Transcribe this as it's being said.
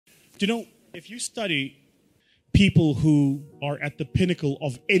Do you know, if you study people who are at the pinnacle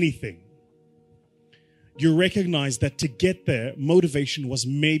of anything, you recognize that to get there, motivation was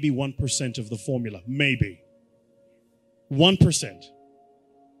maybe 1% of the formula. Maybe. 1%.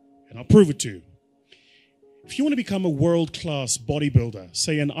 And I'll prove it to you. If you want to become a world-class bodybuilder,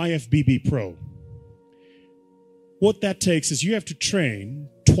 say an IFBB pro, what that takes is you have to train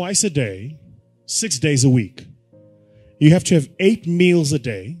twice a day, 6 days a week. You have to have 8 meals a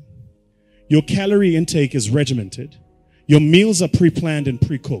day. Your calorie intake is regimented. Your meals are pre-planned and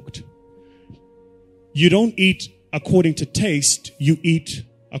pre-cooked. You don't eat according to taste, you eat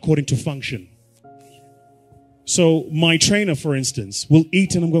according to function. So my trainer, for instance, will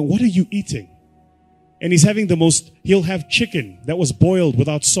eat and I'm going, what are you eating? And he's having he'll have chicken that was boiled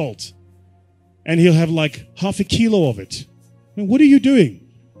without salt. And he'll have like half a kilo of it. I mean, what are you doing?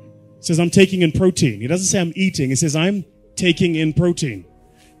 He says, I'm taking in protein. He doesn't say I'm eating. He says, I'm taking in protein.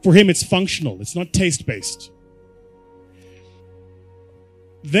 For him, it's functional. It's not taste-based.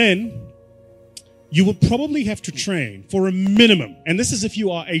 Then, you will probably have to train for a minimum, and this is if you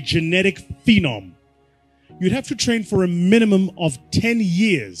are a genetic phenom, you'd have to train for a minimum of 10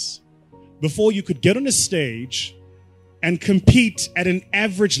 years before you could get on a stage and compete at an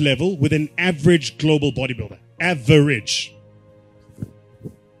average level with an average global bodybuilder. Average.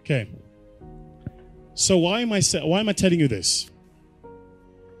 Okay. So why am I telling you this?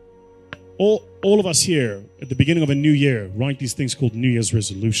 All of us here at the beginning of a new year write these things called New Year's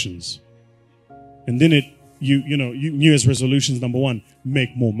resolutions. And then New Year's resolutions, number 1,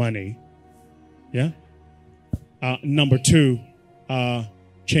 make more money. Yeah? Number 2,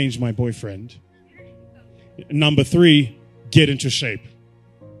 change my boyfriend. Number 3, get into shape.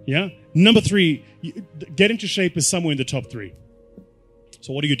 Yeah? Number 3, get into shape is somewhere in the top 3.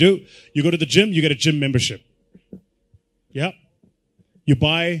 So what do? You go to the gym, you get a gym membership. Yeah?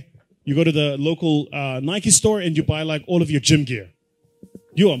 You go to the local Nike store and you buy like all of your gym gear.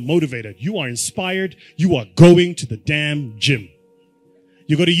 You are motivated. You are inspired. You are going to the damn gym.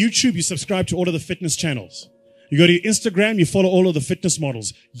 You go to YouTube, you subscribe to all of the fitness channels. You go to Instagram, you follow all of the fitness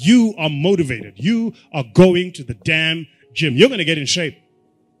models. You are motivated. You are going to the damn gym. You're going to get in shape.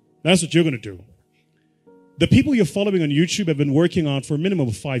 That's what you're going to do. The people you're following on YouTube have been working on for a minimum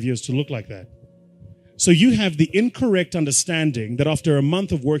of 5 years to look like that. So you have the incorrect understanding that after a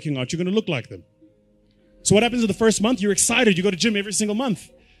month of working out, you're going to look like them. So what happens in the first month? You're excited. You go to gym every single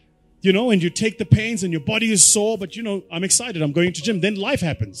month, and you take the pains and your body is sore, but I'm excited. I'm going to gym. Then life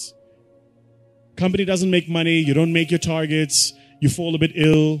happens. Company doesn't make money. You don't make your targets. You fall a bit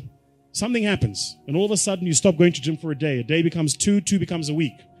ill. Something happens. And all of a sudden you stop going to gym for a day. A day becomes 2, 2 becomes a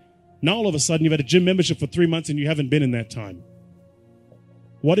week. Now all of a sudden you've had a gym membership for 3 months and you haven't been in that time.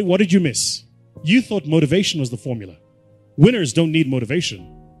 What did you miss? You thought motivation was the formula. Winners don't need motivation.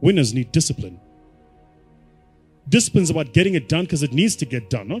 Winners need discipline. Discipline's about getting it done because it needs to get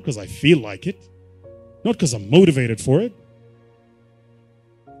done, not because I feel like it, not because I'm motivated for it.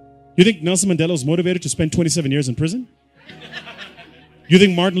 You think Nelson Mandela was motivated to spend 27 years in prison? You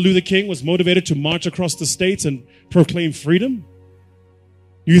think Martin Luther King was motivated to march across the states and proclaim freedom?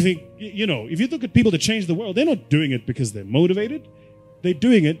 You think, if you look at people that change the world, they're not doing it because they're motivated. They're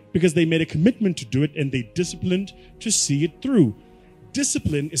doing it because they made a commitment to do it and they disciplined to see it through.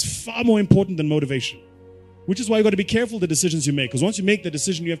 Discipline is far more important than motivation, which is why you've got to be careful the decisions you make. Because once you make the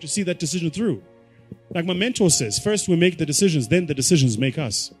decision, you have to see that decision through. Like my mentor says, first we make the decisions, then the decisions make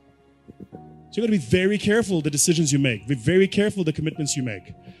us. So you've got to be very careful the decisions you make. Be very careful the commitments you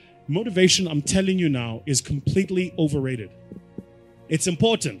make. Motivation, I'm telling you now, is completely overrated. It's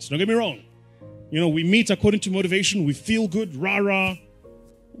important. Don't get me wrong. We meet according to motivation. We feel good, rah-rah.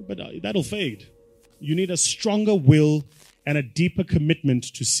 But that'll fade. You need a stronger will and a deeper commitment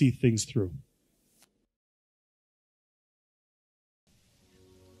to see things through.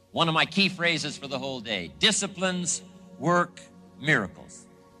 One of my key phrases for the whole day: disciplines work miracles.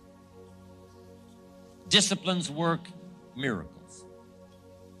 Disciplines work miracles.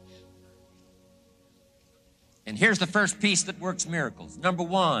 And here's the first piece that works miracles. Number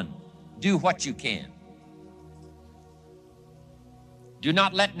 1, do what you can. Do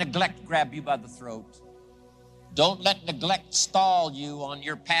not let neglect grab you by the throat. Don't let neglect stall you on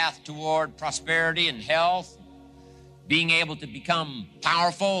your path toward prosperity and health, being able to become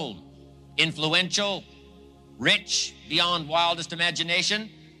powerful, influential, rich beyond wildest imagination.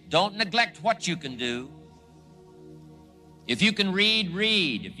 Don't neglect what you can do. If you can read,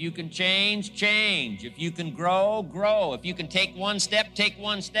 read. If you can change, change. If you can grow, grow. If you can take one step, take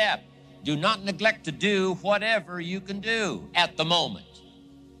one step. Do not neglect to do whatever you can do at the moment.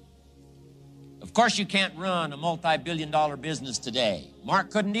 Of course, you can't run a multi-billion-dollar business today.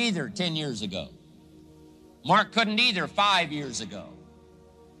 Mark couldn't either 10 years ago. Mark couldn't either 5 years ago.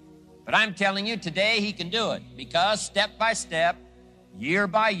 But I'm telling you, today he can do it because step by step, year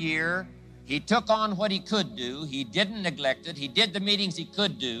by year, he took on what he could do. He didn't neglect it. He did the meetings he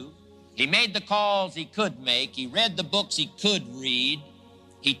could do. He made the calls he could make. He read the books he could read.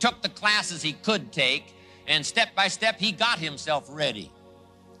 He took the classes he could take. And step by step, he got himself ready.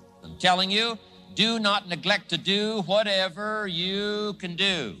 I'm telling you, do not neglect to do whatever you can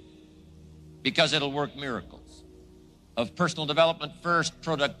do because it'll work miracles. Of personal development first,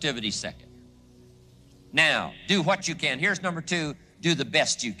 productivity second. Now, do what you can. Here's number 2, do the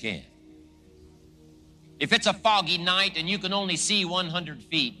best you can. If it's a foggy night and you can only see 100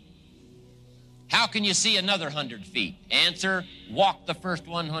 feet, how can you see another 100 feet? Answer, walk the first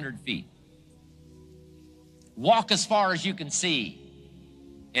 100 feet. Walk as far as you can see,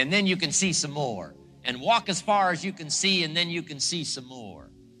 and then you can see some more. And walk as far as you can see, and then you can see some more.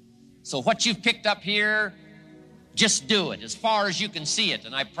 So what you've picked up here, just do it as far as you can see it.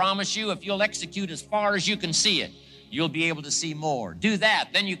 And I promise you, if you'll execute as far as you can see it, you'll be able to see more. Do that,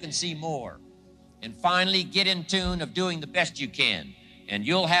 then you can see more. And finally, get in tune of doing the best you can. And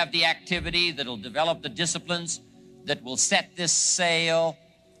you'll have the activity that'll develop the disciplines that will set this sail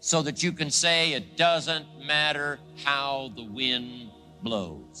so that you can say, it doesn't matter how the wind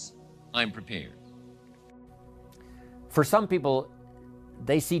blows. I'm prepared. For some people,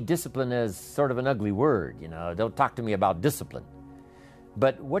 they see discipline as sort of an ugly word. You know, don't talk to me about discipline.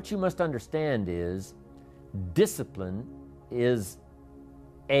 But what you must understand is discipline is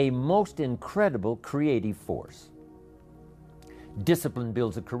a most incredible creative force. Discipline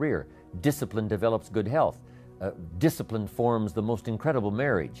builds a career. Discipline develops good health. Discipline forms the most incredible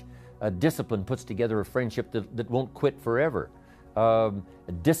marriage. Discipline puts together a friendship that won't quit forever.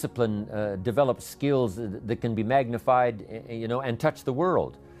 Discipline develops skills that can be magnified, and touch the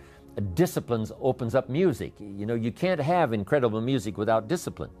world. Discipline opens up music. You can't have incredible music without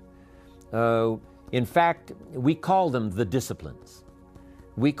discipline. In fact, we call them the disciplines.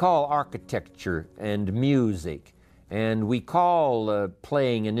 We call architecture and music, and we call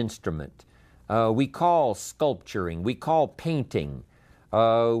playing an instrument. We call sculpturing. We call painting.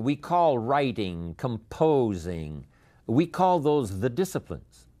 We call writing, composing. We call those the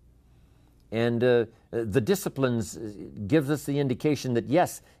disciplines. And the disciplines gives us the indication that,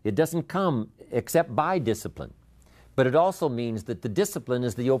 yes, it doesn't come except by discipline. But it also means that the discipline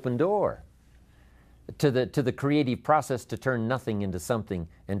is the open door to the creative process to turn nothing into something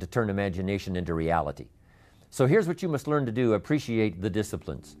and to turn imagination into reality. So here's what you must learn to do. Appreciate the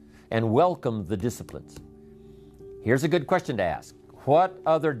disciplines and welcome the disciplines. Here's a good question to ask. What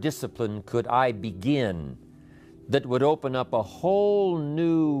other discipline could I begin that would open up a whole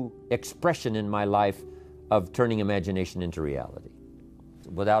new expression in my life of turning imagination into reality?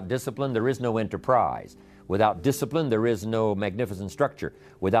 Without discipline, there is no enterprise. Without discipline, there is no magnificent structure.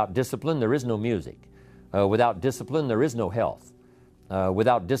 Without discipline, there is no music. Without discipline, there is no health.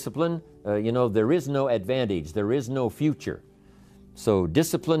 Without discipline, there is no advantage. There is no future. So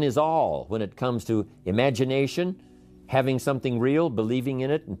discipline is all when it comes to imagination, having something real, believing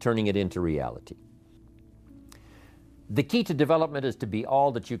in it, and turning it into reality. The key to development is to be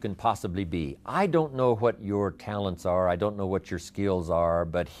all that you can possibly be. I don't know what your talents are. I don't know what your skills are,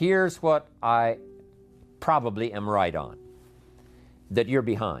 but here's what I probably am right on, that you're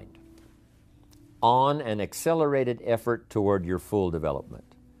behind on an accelerated effort toward your full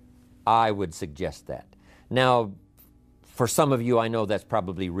development. I would suggest that. Now, for some of you, I know that's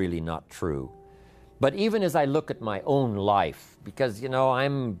probably really not true. But even as I look at my own life, because,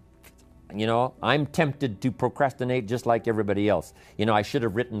 I'm tempted to procrastinate just like everybody else. I should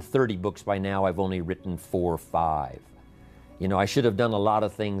have written 30 books by now. I've only written 4 or 5. I should have done a lot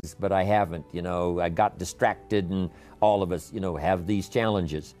of things, but I haven't. I got distracted, and all of us, have these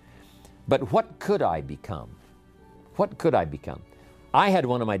challenges. But what could I become? What could I become? I had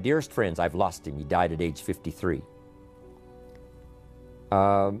one of my dearest friends. I've lost him. He died at age 53.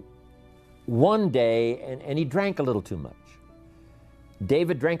 One day, and he drank a little too much.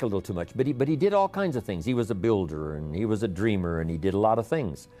 David drank a little too much, but he did all kinds of things. He was a builder, and he was a dreamer, and he did a lot of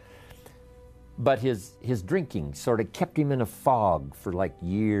things. But his drinking sort of kept him in a fog for like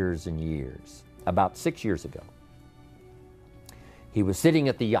years and years. About 6 years ago, he was sitting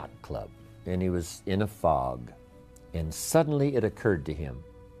at the yacht club, and he was in a fog, and suddenly it occurred to him,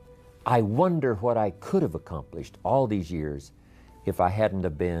 I wonder what I could have accomplished all these years if I hadn't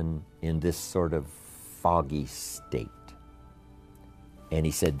have been in this sort of foggy state. And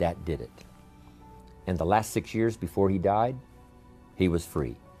he said that did it. And the last 6 years before he died, he was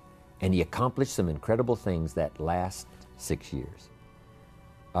free. And he accomplished some incredible things that last 6 years.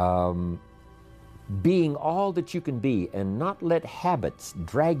 Being all that you can be and not let habits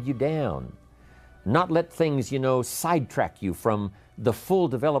drag you down. Not let things, sidetrack you from the full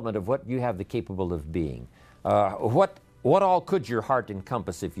development of what you have the capable of being. What all could your heart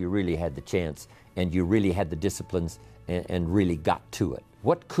encompass if you really had the chance and you really had the disciplines and really got to it?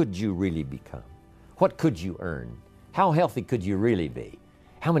 What could you really become? What could you earn? How healthy could you really be?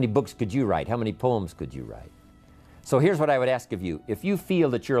 How many books could you write? How many poems could you write? So here's what I would ask of you. If you feel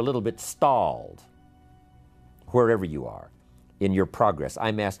that you're a little bit stalled, wherever you are in your progress,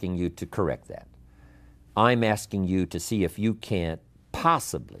 I'm asking you to correct that. I'm asking you to see if you can't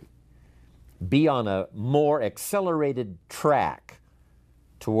possibly be on a more accelerated track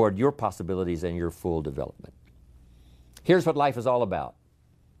toward your possibilities and your full development. Here's what life is all about: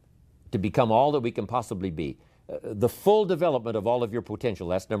 to become all that we can possibly be. The full development of all of your potential,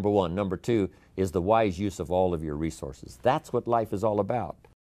 that's number one. Number two is the wise use of all of your resources. That's what life is all about.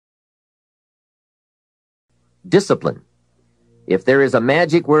 Discipline. If there is a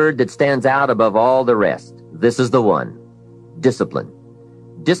magic word that stands out above all the rest, this is the one: discipline.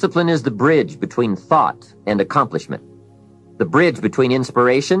 Discipline is the bridge between thought and accomplishment, the bridge between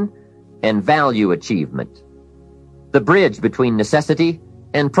inspiration and value achievement, the bridge between necessity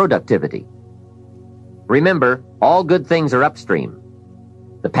and productivity. Remember, all good things are upstream.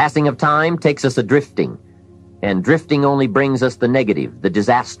 The passing of time takes us adrifting, and drifting only brings us the negative, the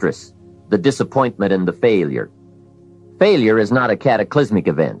disastrous, the disappointment, and the failure. Failure is not a cataclysmic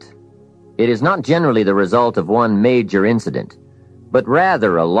event. It is not generally the result of one major incident, but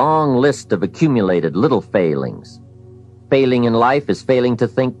rather a long list of accumulated little failings. Failing in life is failing to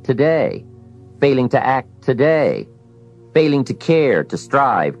think today, failing to act today, failing to care, to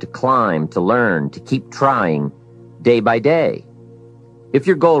strive, to climb, to learn, to keep trying day by day. If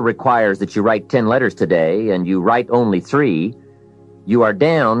your goal requires that you write 10 letters today and you write only 3, you are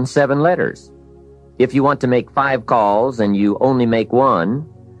down 7 letters. If you want to make 5 calls and you only make 1,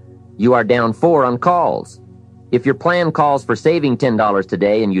 you are down 4 on calls. If your plan calls for saving $10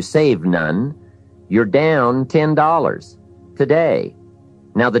 today and you save none, you're down $10 today.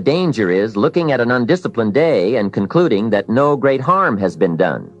 Now the danger is looking at an undisciplined day and concluding that no great harm has been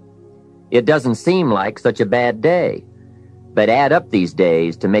done. It doesn't seem like such a bad day, but add up these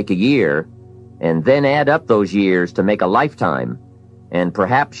days to make a year, and then add up those years to make a lifetime, and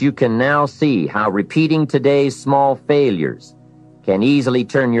perhaps you can now see how repeating today's small failures can easily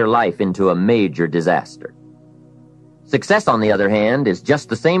turn your life into a major disaster. Success, on the other hand, is just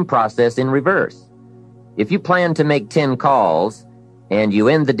the same process in reverse. If you plan to make 10 calls and you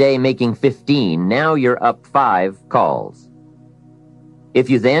end the day making 15, now you're up 5 calls. If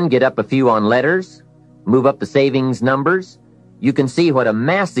you then get up a few on letters, move up the savings numbers, you can see what a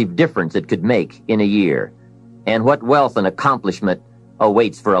massive difference it could make in a year, and what wealth and accomplishment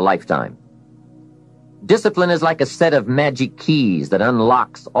awaits for a lifetime. Discipline is like a set of magic keys that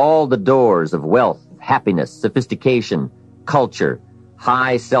unlocks all the doors of wealth, happiness, sophistication, culture,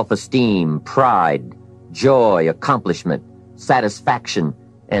 high self-esteem, pride, joy, accomplishment, satisfaction,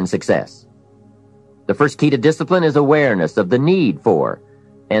 and success. The first key to discipline is awareness of the need for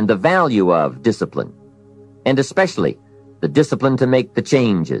and the value of discipline, and especially the discipline to make the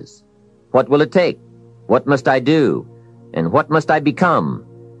changes. What will it take? What must I do? And what must I become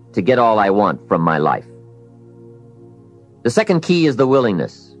to get all I want from my life? The second key is the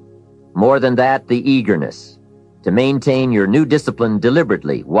willingness. More than that, the eagerness to maintain your new discipline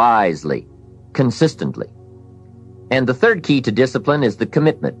deliberately, wisely, consistently. And the third key to discipline is the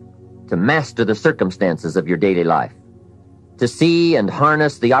commitment to master the circumstances of your daily life, to see and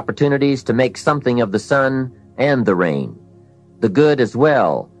harness the opportunities to make something of the sun and the rain, the good as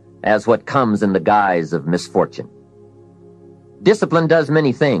well as what comes in the guise of misfortune. Discipline does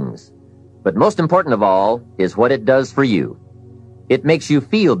many things, but most important of all is what it does for you. It makes you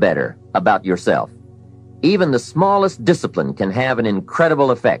feel better about yourself. Even the smallest discipline can have an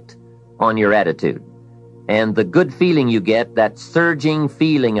incredible effect on your attitude. And the good feeling you get, that surging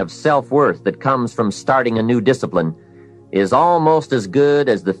feeling of self-worth that comes from starting a new discipline, is almost as good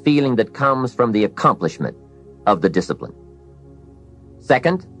as the feeling that comes from the accomplishment of the discipline.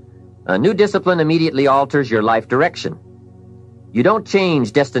 Second, a new discipline immediately alters your life direction. You don't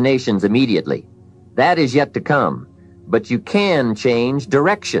change destinations immediately. That is yet to come. But you can change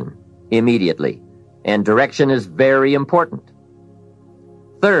direction immediately, and direction is very important.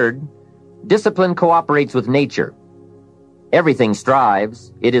 Third, discipline cooperates with nature. Everything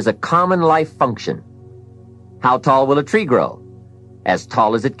strives. It is a common life function. How tall will a tree grow? As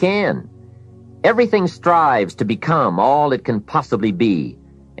tall as it can. Everything strives to become all it can possibly be,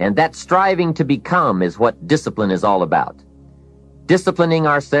 And that striving to become is what discipline is all about. Disciplining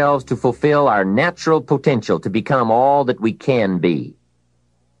ourselves to fulfill our natural potential to become all that we can be.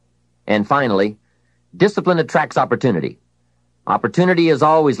 And finally, discipline attracts opportunity. Opportunity is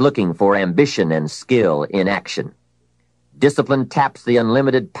always looking for ambition and skill in action. Discipline taps the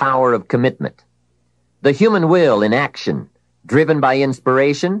unlimited power of commitment. The human will in action, driven by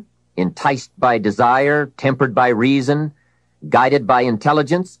inspiration, enticed by desire, tempered by reason, guided by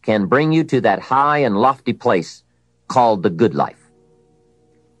intelligence, can bring you to that high and lofty place called the good life.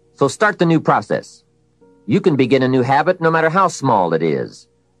 So start the new process. You can begin a new habit no matter how small it is.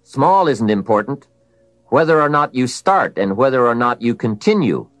 Small isn't important. Whether or not you start and whether or not you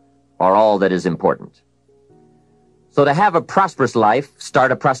continue are all that is important. So to have a prosperous life,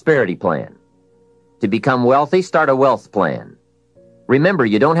 start a prosperity plan. To become wealthy, start a wealth plan. Remember,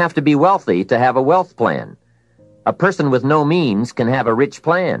 you don't have to be wealthy to have a wealth plan. A person with no means can have a rich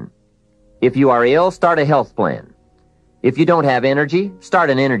plan. If you are ill, start a health plan. If you don't have energy, start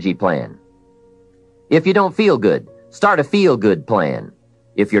an energy plan. If you don't feel good, start a feel-good plan.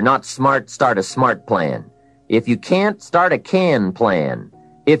 If you're not smart, start a smart plan. If you can't, start a can plan.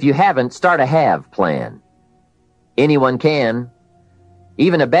 If you haven't, start a have plan. Anyone can.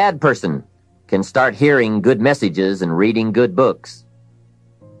 Even a bad person can start hearing good messages and reading good books.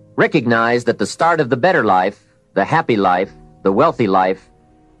 Recognize that the start of the better life, the happy life, the wealthy life,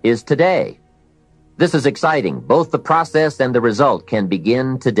 is today. This is exciting. Both the process and the result can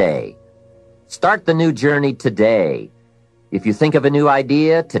begin today. Start the new journey today. If you think of a new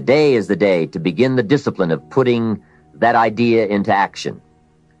idea, today is the day to begin the discipline of putting that idea into action.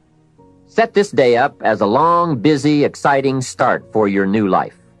 Set this day up as a long, busy, exciting start for your new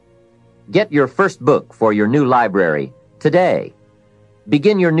life. Get your first book for your new library today.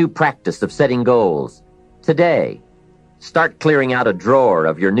 Begin your new practice of setting goals today. Start clearing out a drawer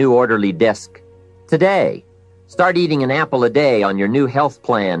of your new orderly desk today. Start eating an apple a day on your new health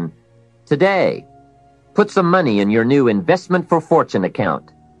plan today. Put some money in your new investment for fortune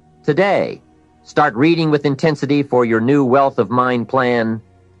account today. Start reading with intensity for your new wealth of mind plan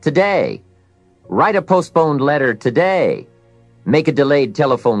today. Write a postponed letter today. Make a delayed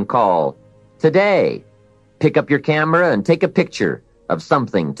telephone call today. Pick up your camera and take a picture of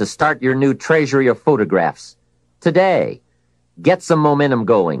something to start your new treasury of photographs today. Get some momentum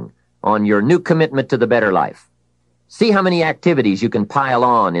going on your new commitment to the better life. See how many activities you can pile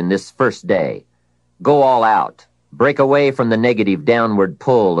on in this first day. Go all out. Break away from the negative downward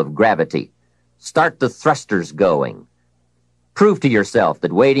pull of gravity. Start the thrusters going. Prove to yourself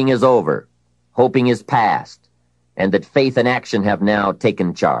that waiting is over, hoping is past, and that faith and action have now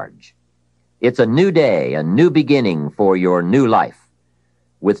taken charge. It's a new day, a new beginning for your new life.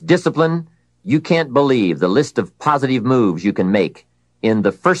 With discipline, you can't believe the list of positive moves you can make in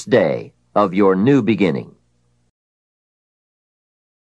the first day of your new beginning.